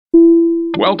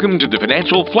Welcome to the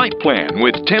Financial Flight Plan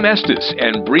with Tim Estes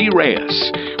and Bree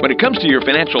Reyes. When it comes to your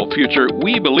financial future,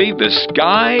 we believe the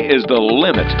sky is the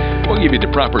limit. We'll give you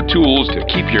the proper tools to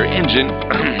keep your engine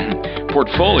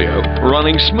portfolio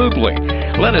running smoothly.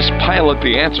 Let us pilot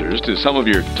the answers to some of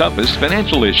your toughest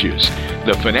financial issues.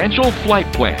 The Financial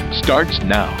Flight Plan starts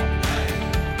now.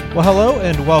 Well, hello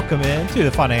and welcome in to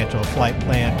the Financial Flight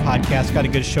Plan podcast. Got a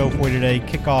good show for you today.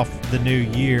 Kick off the new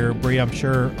year. Bree, I'm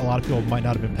sure a lot of people might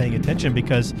not have been paying attention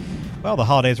because, well, the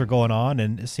holidays are going on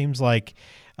and it seems like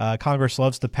Congress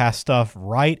loves to pass stuff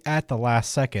right at the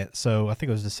last second. So I think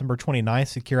it was December 29th,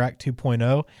 Secure Act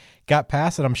 2.0 got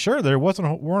passed, and I'm sure there weren't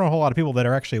a whole lot of people that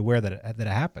are actually aware that it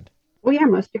happened. Well, yeah,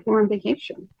 most people are on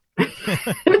vacation.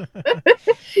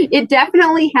 It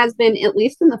definitely has been, at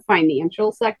least in the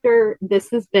financial sector, this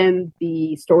has been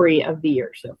the story of the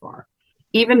year so far.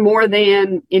 Even more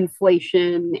than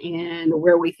inflation and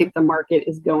where we think the market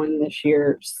is going this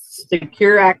year,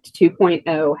 Secure Act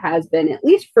 2.0 has been, at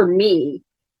least for me,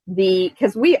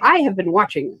 because I have been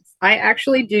watching this. I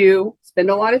actually do spend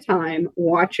a lot of time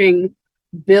watching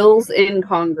bills in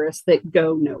Congress that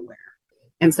go nowhere.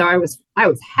 And so I was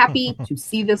happy to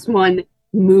see this one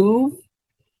move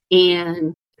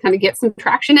and kind of get some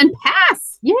traction and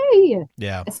pass. Yay!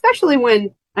 Yeah. Especially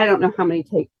when I don't know how many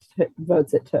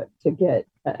votes it took to get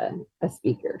a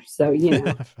speaker. So,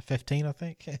 15, I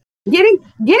think. Getting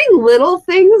little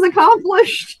things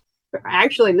accomplished.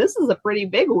 Actually, this is a pretty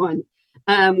big one,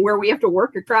 where we have to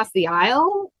work across the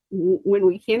aisle when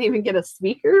we can't even get a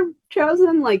speaker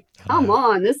chosen. Like, come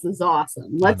on, this is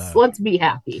awesome. Let's be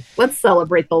happy. Let's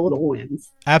celebrate the little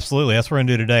wins. Absolutely. That's what we're going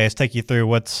to do today is take you through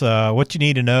what you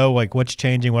need to know, like what's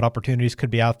changing, what opportunities could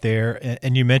be out there.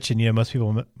 And you mentioned, most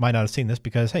people might not have seen this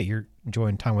because, hey, you're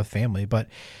enjoying time with family, but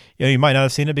you might not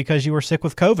have seen it because you were sick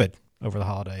with COVID over the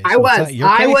holidays. I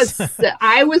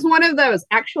was one of those.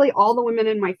 Actually, all the women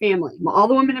in my family, all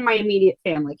the women in my immediate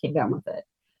family came down with it,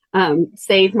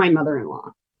 save my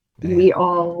mother-in-law. Man. We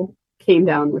all came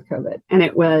down with COVID, and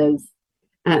it was,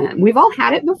 we've all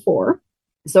had it before.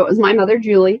 So it was my mother,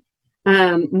 Julie,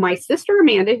 my sister,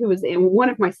 Amanda, who was in, one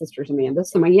of my sisters, Amanda.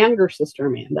 So my younger sister,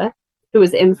 Amanda, who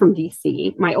was in from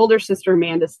DC. My older sister,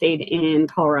 Amanda, stayed in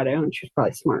Colorado, and she was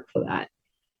probably smart for that.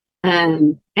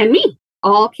 And me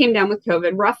all came down with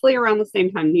COVID roughly around the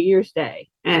same time, New Year's Day.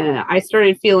 I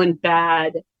started feeling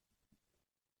bad.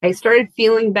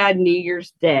 New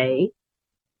Year's Day.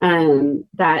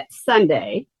 That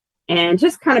Sunday, and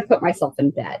just kind of put myself in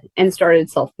bed and started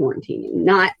self-quarantining,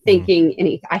 not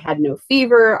thinking I had no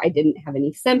fever. I didn't have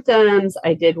any symptoms.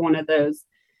 I did one of those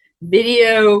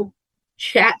video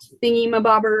chat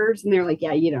thingy-mabobbers, and they're like,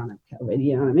 yeah, you don't have COVID.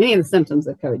 You don't have any of the symptoms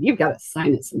of COVID. You've got a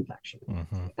sinus infection.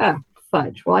 Mm-hmm. Oh,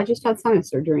 fudge. Well, I just had sinus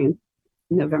surgery in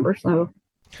November, so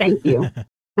thank you.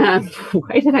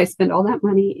 Why did I spend all that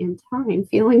money and time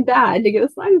feeling bad to get a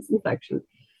sinus infection?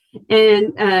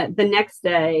 And the next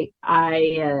day,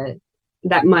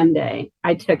 that Monday,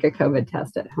 I took a COVID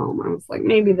test at home. I was like,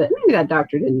 maybe that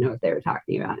doctor didn't know what they were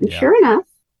talking about. And Sure enough,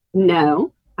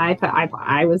 no,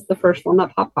 I was the first one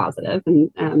that popped positive.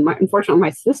 And unfortunately,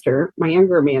 my sister, my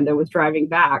younger Amanda, was driving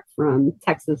back from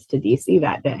Texas to DC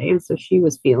that day. And so she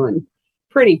was feeling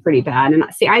pretty bad. And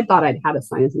see, I thought I'd had a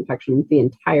sinus infection the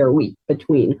entire week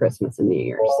between Christmas and New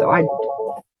Year's. So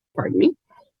pardon me.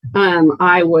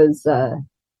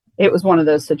 It was one of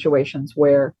those situations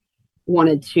where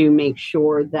wanted to make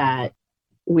sure that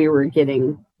we were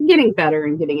getting better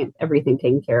and getting everything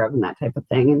taken care of and that type of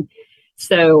thing. And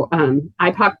so I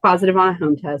popped positive on a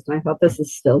home test, and I thought, this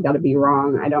is still got to be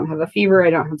wrong. I don't have a fever. I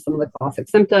don't have some of the classic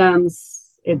symptoms.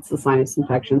 It's a sinus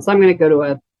infection. So I'm going to go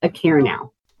to a care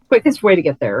now. Quickest way to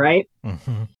get there, right?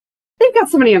 Mm-hmm. They've got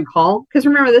somebody on call, because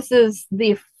remember, this is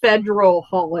the federal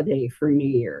holiday for New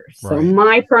Year's. So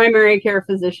my primary care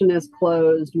physician is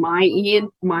closed. My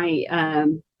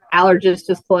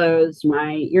allergist is closed.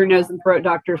 My ear, nose, and throat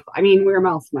doctor. I mean, where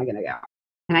else am I going to go?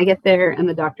 And I get there, and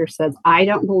the doctor says, I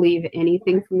don't believe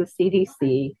anything from the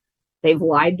CDC. They've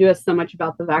lied to us so much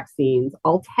about the vaccines.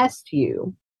 I'll test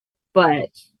you, but.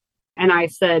 And I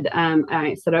said,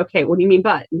 okay, what do you mean,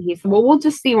 but? And he said, well, we'll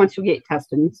just see once you get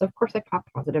tested. And so, of course, I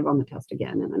popped positive on the test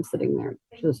again. And I'm sitting there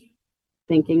just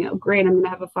thinking, oh, great, I'm going to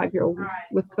have a 5-year-old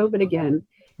with COVID again.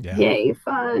 Yeah. Yay,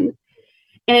 fun.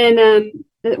 And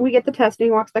we get the testing,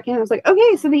 walks back in. I was like,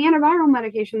 okay, so the antiviral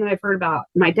medication that I've heard about,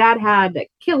 my dad had that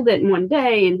killed it in one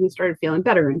day, and he started feeling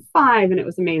better in 5, and it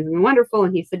was amazing and wonderful.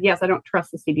 And he said, yes, I don't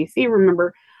trust the CDC.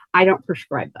 Remember, I don't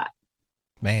prescribe that.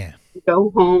 Man.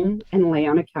 Go home and lay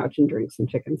on a couch and drink some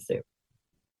chicken soup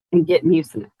and get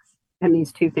Mucinex. And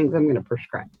these two things I'm going to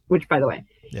prescribe, which, by the way,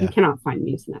 you cannot find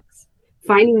Mucinex.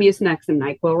 Finding Mucinex and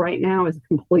NyQuil right now is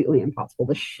completely impossible.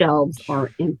 The shelves are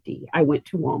empty. I went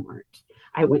to Walmart.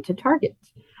 I went to Target.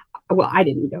 Well, I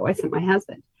didn't go. I sent my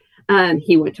husband.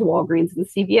 He went to Walgreens and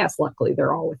CVS. Luckily,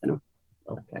 they're all within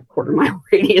a quarter-mile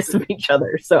radius of each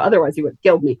other. So otherwise, he would have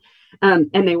killed me.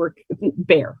 And they were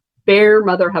bare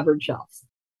Mother Hubbard shelves.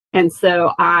 And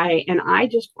so I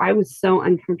was so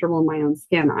uncomfortable in my own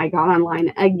skin. I got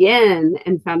online again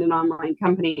and found an online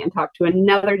company and talked to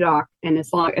another doc. And as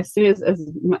soon as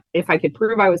if I could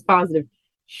prove I was positive,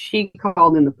 she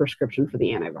called in the prescription for the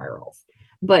antivirals.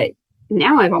 But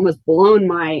now I've almost blown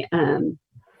my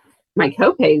my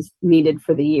copays needed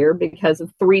for the year because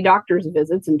of 3 doctor's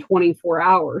visits in 24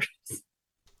 hours.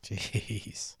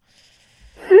 Jeez.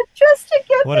 Just to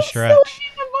get what a stretch.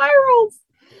 Antivirals.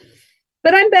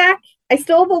 But I'm back. I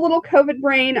still have a little COVID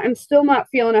brain. I'm still not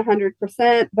feeling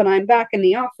 100%, but I'm back in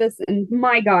the office, and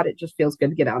my God, it just feels good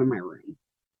to get out of my room.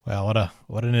 Well,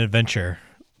 what an adventure.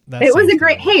 It was a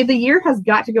great, hey, the year has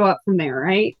got to go up from there,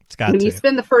 right? It's got when to. you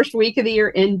spend the first week of the year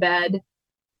in bed,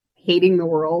 hating the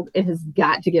world, it has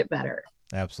got to get better.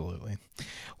 Absolutely.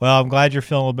 Well, I'm glad you're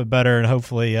feeling a little bit better, and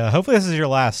hopefully this is your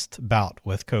last bout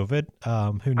with COVID.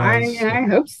 Who knows? I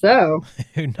hope so.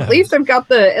 Who knows? At least I've got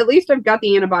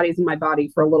the antibodies in my body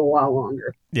for a little while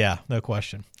longer. Yeah, no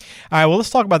question. All right, well, let's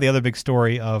talk about the other big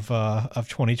story of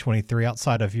 2023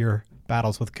 outside of your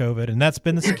battles with COVID, and that's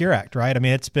been the Secure Act, right? I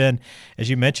mean, it's been, as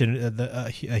you mentioned, a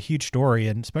huge story,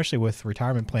 and especially with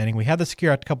retirement planning. We had the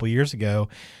Secure Act a couple of years ago.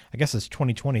 I guess it's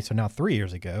 2020, so now 3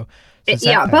 years ago.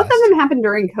 Yeah, both of them happened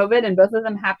during COVID, and both of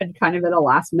them happened kind of at a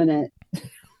last minute.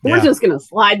 We're just going to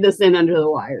slide this in under the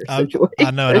wire situation.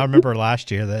 I know, and I remember last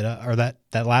year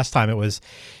that last time it was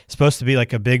supposed to be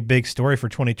like a big story for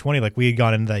 2020. Like we had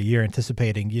gone into that year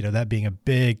anticipating, that being a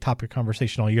big topic of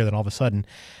conversation all year. Then all of a sudden,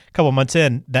 a couple of months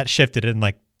in, that shifted and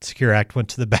like Secure Act went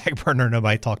to the back burner.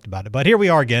 Nobody talked about it. But here we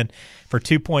are again for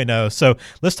 2.0. So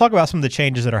let's talk about some of the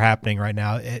changes that are happening right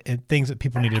now and things that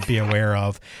people need to be aware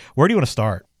of. Where do you want to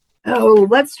start? Oh,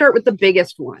 let's start with the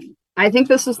biggest one. I think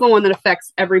this is the one that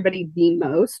affects everybody the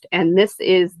most, and this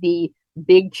is the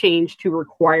big change to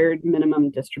required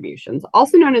minimum distributions,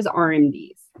 also known as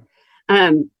RMDs.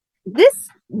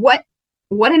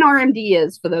 What an RMD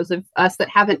is, for those of us that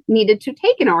haven't needed to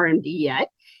take an RMD yet,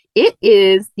 it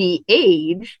is the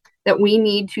age that we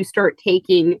need to start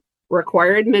taking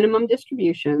required minimum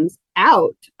distributions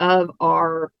out of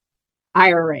our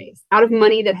IRAs, out of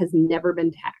money that has never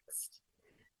been taxed.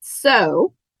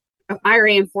 So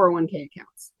IRA and 401k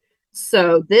accounts.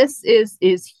 So this is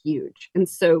huge. And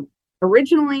so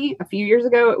originally, a few years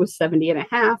ago, it was 70 and a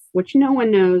half, which no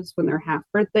one knows when their half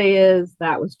birthday is.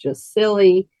 That was just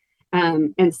silly.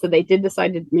 And so they did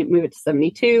decide to move it to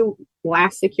 72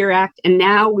 last Secure Act. And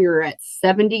now we're at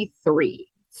 73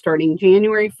 starting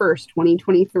January 1st,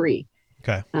 2023.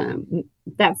 Okay.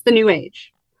 That's the new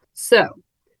age. So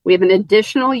we have an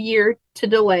additional year to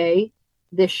delay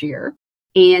this year.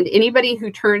 And anybody who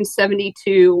turned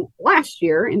 72 last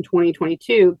year in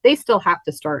 2022, they still have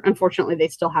to start. Unfortunately, they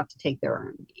still have to take their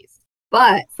RMDs.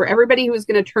 But for everybody who is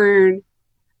going to turn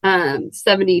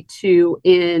 72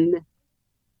 in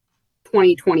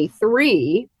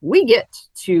 2023, we get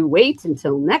to wait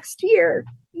until next year.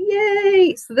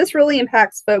 Yay! So this really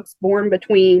impacts folks born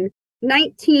between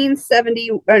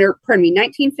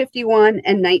 1951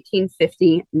 and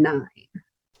 1959.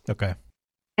 Okay.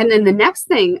 And then the next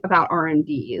thing about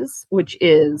RMDs, which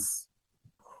is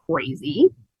crazy,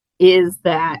 is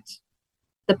that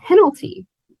the penalty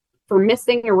for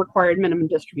missing a required minimum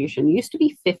distribution used to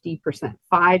be 50%,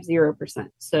 50%.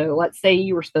 So let's say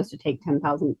you were supposed to take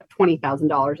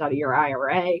 $20,000 out of your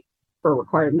IRA for a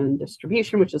required minimum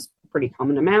distribution, which is a pretty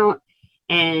common amount,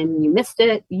 and you missed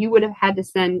it, you would have had to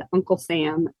send Uncle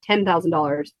Sam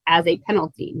 $10,000 as a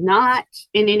penalty, not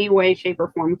in any way, shape,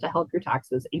 or form to help your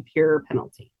taxes, a pure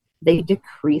penalty. They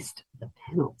decreased the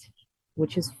penalty,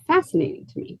 which is fascinating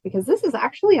to me because this is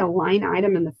actually a line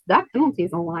item that penalty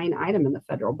is a line item in the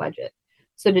federal budget.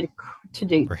 So to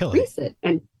decrease it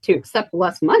and to accept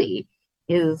less money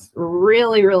is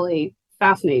really, really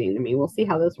fascinating to me. We'll see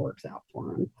how this works out for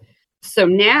them. So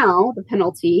now the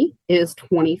penalty is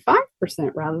 25%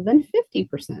 rather than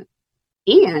 50%.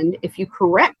 And if you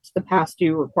correct the past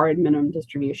due required minimum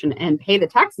distribution and pay the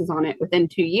taxes on it within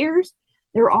 2 years,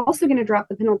 they're also going to drop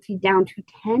the penalty down to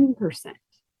 10%.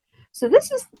 So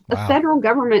this is the federal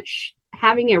government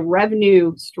having a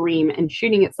revenue stream and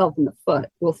shooting itself in the foot.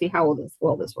 We'll see how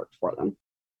well this works for them.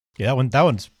 Yeah, that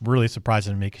one's really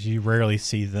surprising to me because you rarely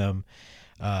see them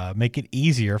make it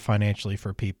easier financially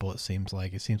for people. It seems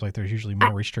like there's usually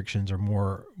more restrictions or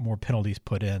more penalties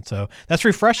put in. So that's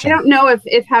refreshing. I don't know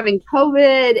if having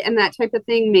COVID and that type of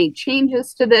thing made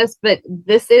changes to this, but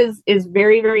this is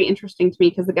very, very interesting to me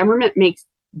because the government makes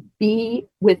billions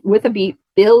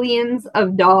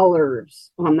of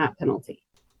dollars on that penalty.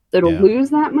 So to lose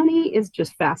that money is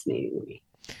just fascinating to me.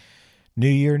 New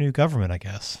year, new government, I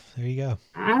guess. There you go.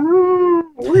 I don't know.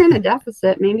 We're in a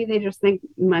deficit. Maybe they just think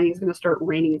money's going to start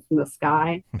raining from the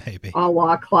sky. Maybe. A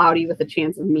la Cloudy with a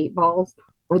chance of meatballs.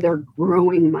 Or they're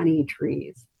growing money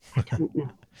trees. I don't know.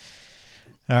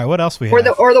 All right, what else we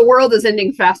have? Or the world is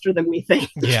ending faster than we think.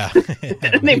 Yeah.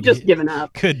 They've just given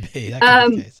up. Could be. That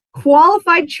could be the case.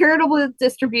 Qualified charitable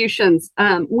distributions.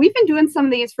 We've been doing some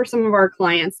of these for some of our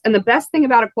clients. And the best thing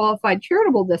about a qualified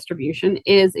charitable distribution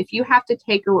is if you have to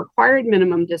take a required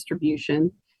minimum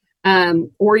distribution,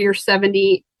 or you're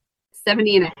 70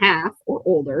 and a half or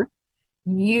older,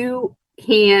 you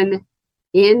can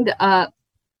end up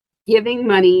giving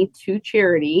money to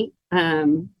charity.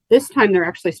 This time they're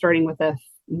actually starting with a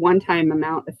one-time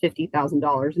amount of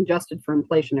 $50,000 adjusted for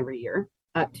inflation every year,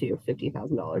 up to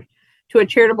 $50,000, to a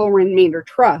charitable remainder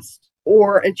trust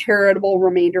or a charitable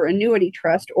remainder annuity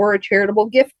trust or a charitable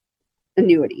gift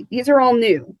annuity. These are all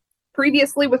new.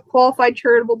 Previously, with qualified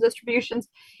charitable distributions,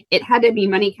 it had to be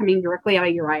money coming directly out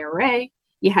of your IRA.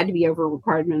 You had to be over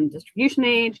required minimum distribution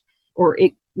age, or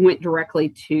it went directly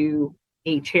to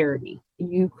a charity.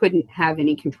 You couldn't have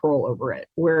any control over it.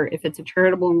 Where if it's a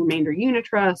charitable remainder unit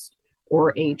trust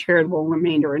or a charitable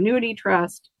remainder annuity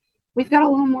trust, we've got a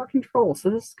little more control. So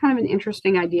this is kind of an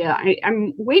interesting idea.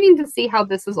 I'm waiting to see how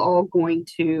this is all going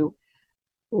to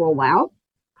roll out.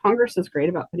 Congress is great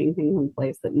about putting things in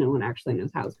place that no one actually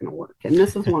knows how it's going to work. And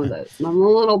this is one of those. And I'm a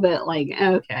little bit like,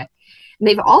 okay. And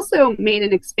they've also made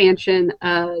an expansion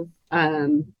of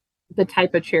the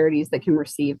type of charities that can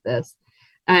receive this.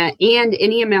 And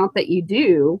any amount that you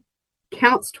do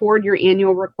counts toward your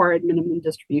annual required minimum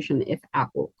distribution if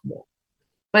applicable.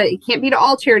 But it can't be to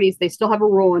all charities. They still have a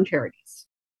role in charities.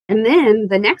 And then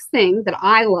the next thing that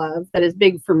I love that is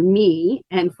big for me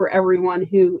and for everyone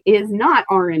who is not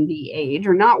R&D age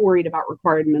or not worried about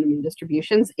required minimum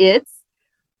distributions, it's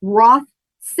Roth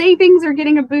savings are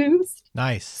getting a boost.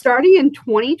 Nice. Starting in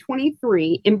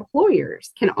 2023,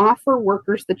 employers can offer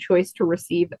workers the choice to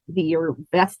receive their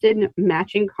vested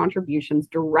matching contributions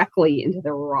directly into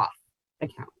their Roth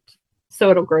account.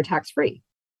 So it'll grow tax-free.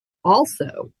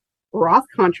 Also, Roth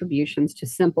contributions to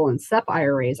simple and SEP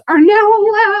IRAs are now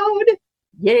allowed.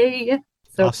 Yay.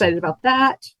 So excited about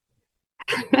that.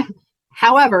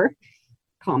 However,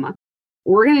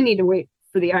 we're going to need to wait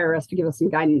for the IRS to give us some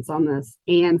guidance on this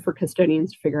and for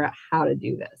custodians to figure out how to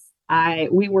do this.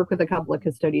 We work with a couple of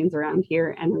custodians around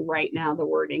here, and right now the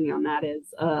wording on that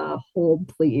is hold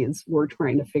please. We're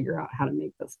trying to figure out how to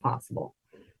make this possible.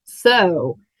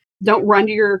 So don't run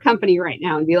to your company right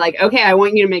now and be like, okay, I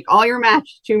want you to make all your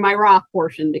match to my Roth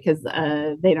portion, because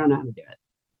they don't know how to do it.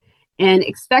 And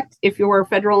expect, if you're a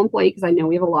federal employee, because I know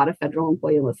we have a lot of federal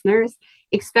employee listeners,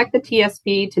 expect the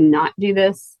TSP to not do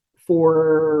this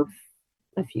for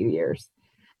a few years.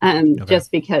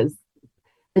 Just because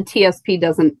the TSP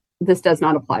this does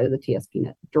not apply to the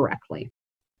TSP directly.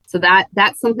 So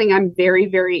that's something I'm very,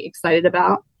 very excited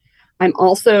about. I'm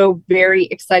also very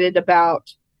excited about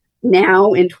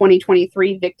now in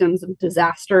 2023, victims of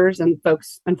disasters and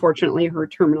folks, unfortunately, who are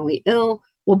terminally ill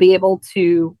will be able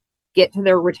to get to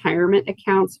their retirement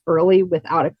accounts early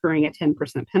without accruing a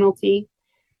 10% penalty.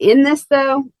 In this,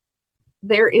 though,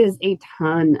 there is a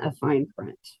ton of fine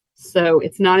print. So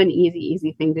it's not an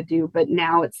easy thing to do. But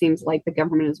now it seems like the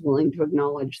government is willing to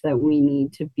acknowledge that we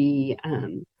need to be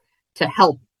to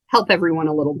help everyone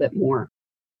a little bit more.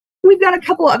 We've got a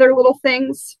couple other little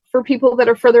things for people that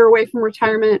are further away from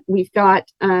retirement. We've got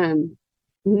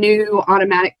new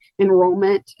automatic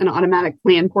enrollment and automatic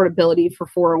plan portability for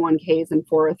 401ks and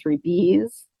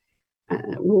 403bs.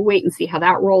 We'll wait and see how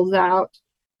that rolls out.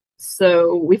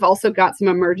 So we've also got some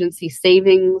emergency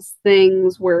savings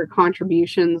things where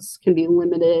contributions can be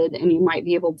limited, and you might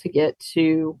be able to get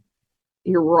to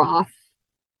your Roth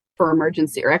for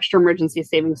emergency or extra emergency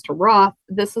savings to Roth.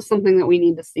 This is something that we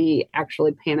need to see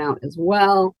actually pan out as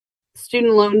well.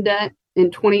 Student loan debt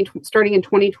starting in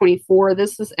 2024.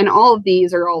 And all of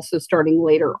these are also starting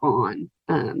later on.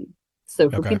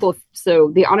 So for people,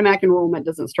 so the automatic enrollment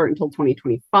doesn't start until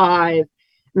 2025.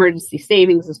 Emergency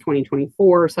savings is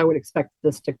 2024. So I would expect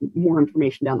this to more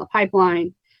information down the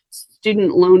pipeline.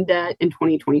 Student loan debt in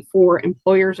 2024.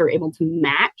 Employers are able to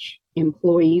match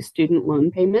employee student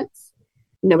loan payments.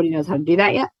 Nobody knows how to do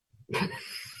that yet.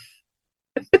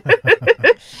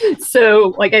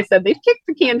 So, like I said, they've kicked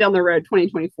the can down the road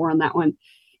 2024 on that one.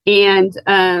 And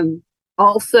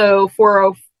also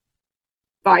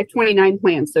 529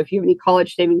 plans. So if you have any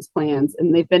college savings plans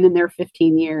and they've been in there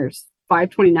 15 years,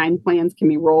 529 plans can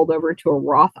be rolled over to a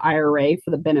Roth IRA for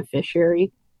the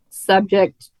beneficiary,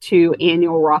 subject to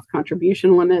annual Roth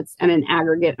contribution limits and an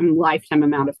aggregate and lifetime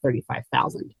amount of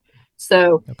 $35,000.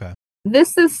 So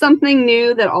this is something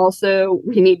new that also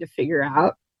we need to figure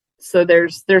out. So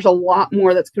there's a lot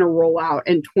more that's going to roll out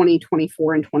in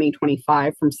 2024 and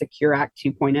 2025 from Secure Act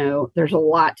 2.0. There's a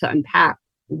lot to unpack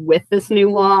with this new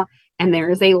law, and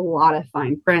there is a lot of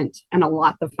fine print, and a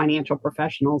lot of financial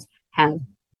professionals have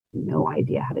no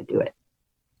idea how to do it.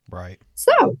 Right.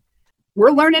 So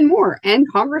we're learning more,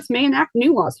 and Congress may enact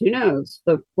new laws. Who knows?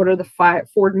 What are the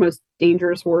four most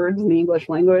dangerous words in the English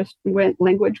language?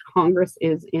 Congress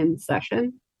is in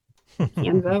session.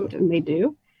 Can vote, and they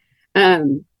do.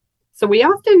 So we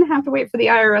often have to wait for the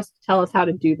IRS to tell us how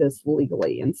to do this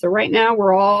legally. And so right now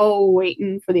we're all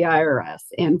waiting for the IRS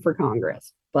and for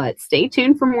Congress. But stay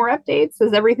tuned for more updates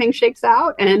as everything shakes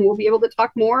out, and we'll be able to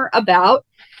talk more about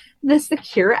the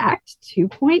Secure Act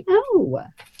 2.0.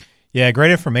 Yeah,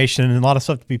 great information and a lot of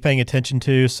stuff to be paying attention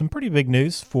to. Some pretty big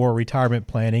news for retirement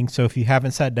planning. So if you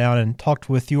haven't sat down and talked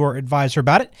with your advisor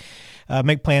about it,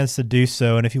 make plans to do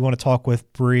so. And if you want to talk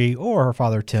with Bree or her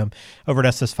father, Tim, over at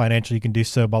Estes Financial, you can do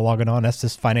so by logging on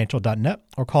estesfinancial.net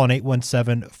or calling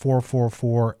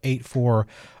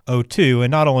 817-444-8402.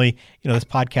 And not only, this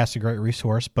podcast is a great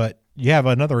resource, but you have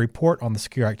another report on the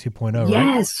Secure Act 2.0, right?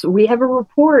 Yes, we have a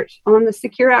report on the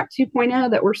Secure Act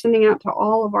 2.0 that we're sending out to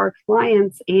all of our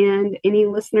clients and any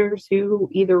listeners who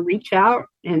either reach out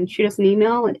and shoot us an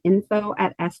email at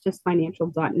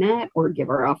info@estesfinancial.net or give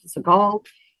our office a call,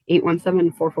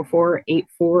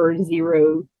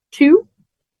 817-444-8402.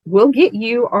 We'll get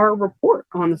you our report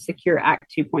on the Secure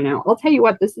Act 2.0. I'll tell you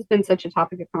what, this has been such a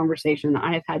topic of conversation.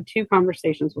 I have had 2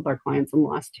 conversations with our clients in the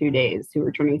last 2 days who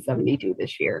are turning 72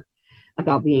 this year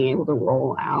about being able to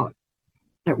roll out,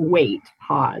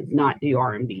 pause, not do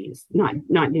RMDs,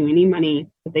 not do any money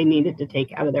that they needed to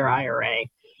take out of their IRA.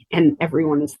 And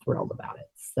everyone is thrilled about it.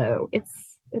 So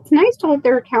it's nice to let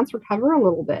their accounts recover a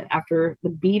little bit after the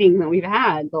beating that we've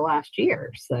had the last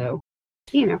year. So,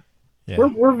 yeah.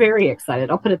 We're very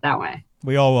excited. I'll put it that way.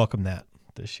 We all welcome that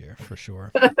this year for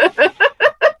sure.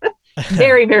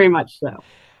 Very, very much so.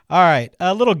 All right.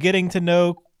 A little getting to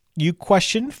know you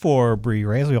question for Bree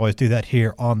Reyes. We always do that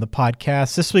here on the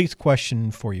podcast. This week's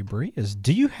question for you, Bree, is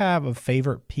do you have a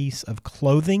favorite piece of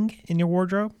clothing in your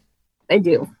wardrobe? I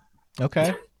do.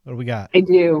 Okay. What do we got? I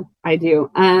do.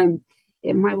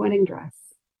 In my wedding dress.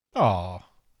 Oh,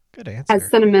 good answer. As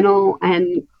sentimental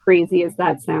and crazy as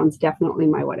that sounds, definitely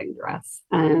my wedding dress.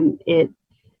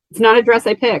 It's not a dress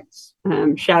I picked.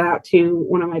 Shout out to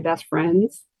one of my best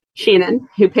friends, Shannon,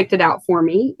 who picked it out for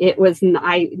me. It was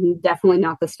definitely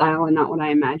not the style and not what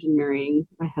I imagined marrying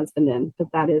my husband in,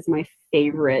 but that is my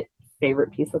favorite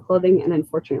piece of clothing. And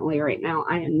unfortunately right now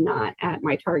I am not at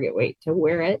my target weight to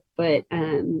wear it, but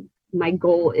my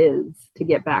goal is to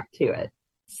get back to it.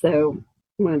 So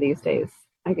one of these days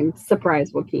I can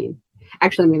surprise Joaquin.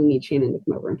 Actually, I'm going to need Shannon to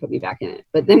come over and put me back in it,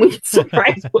 but then we can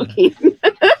surprise Joaquin.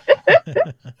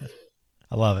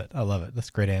 I love it. That's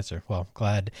a great answer. Well,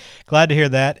 glad to hear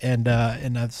that. And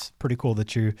that's pretty cool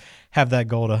that you have that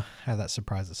goal to have that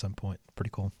surprise at some point.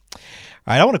 Pretty cool. All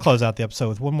right. I want to close out the episode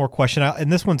with one more question.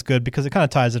 And this one's good because it kind of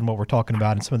ties in what we're talking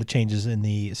about and some of the changes in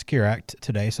the Secure Act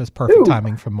today. So it's perfect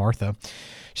timing from Martha.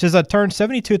 She says, I turned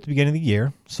 72 at the beginning of the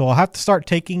year, so I'll have to start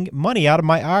taking money out of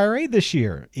my IRA this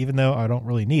year, even though I don't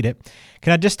really need it.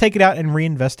 Can I just take it out and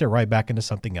reinvest it right back into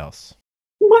something else?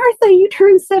 Martha, you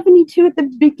turned 72 at the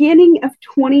beginning of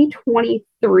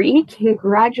 2023.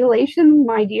 Congratulations,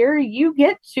 my dear. You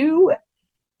get to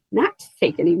not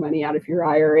take any money out of your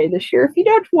IRA this year if you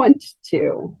don't want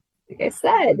to. Like I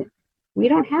said,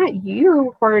 your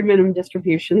required minimum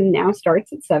distribution now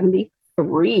starts at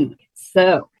 73.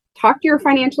 So talk to your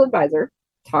financial advisor,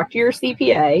 talk to your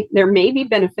CPA. There may be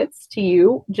benefits to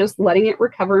you just letting it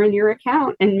recover in your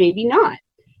account and maybe not.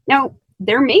 Now,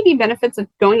 there may be benefits of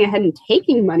going ahead and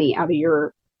taking money out of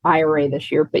your IRA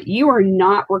this year, but you are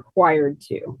not required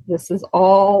to. This is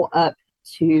all up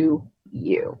to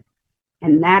you.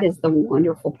 And that is the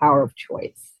wonderful power of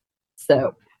choice.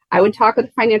 So I would talk with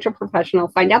a financial professional,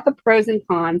 find out the pros and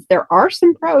cons. There are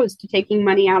some pros to taking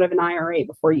money out of an IRA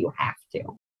before you have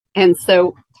to. And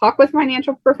so talk with a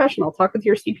financial professional, talk with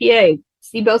your CPA,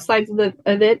 see both sides of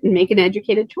it and make an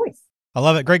educated choice. I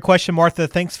love it. Great question, Martha.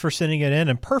 Thanks for sending it in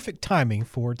and perfect timing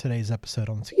for today's episode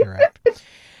on the Secure Act.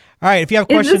 All right, if you have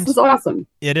questions, this is awesome.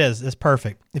 It is. It's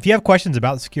perfect. If you have questions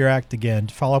about the Secure Act, again,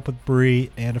 follow up with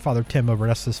Bree and Father Tim over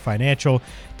at Estes Financial.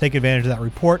 Take advantage of that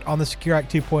report on the Secure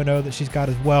Act 2.0 that she's got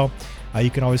as well.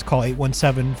 You can always call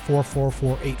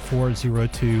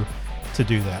 817-444-8402 to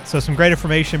do that. So some great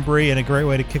information, Bree, and a great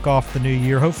way to kick off the new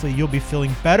year. Hopefully you'll be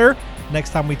feeling better next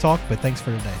time we talk, but thanks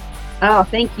for today. Oh,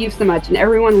 thank you so much. And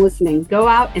everyone listening, go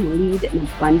out and lead an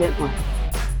abundant life.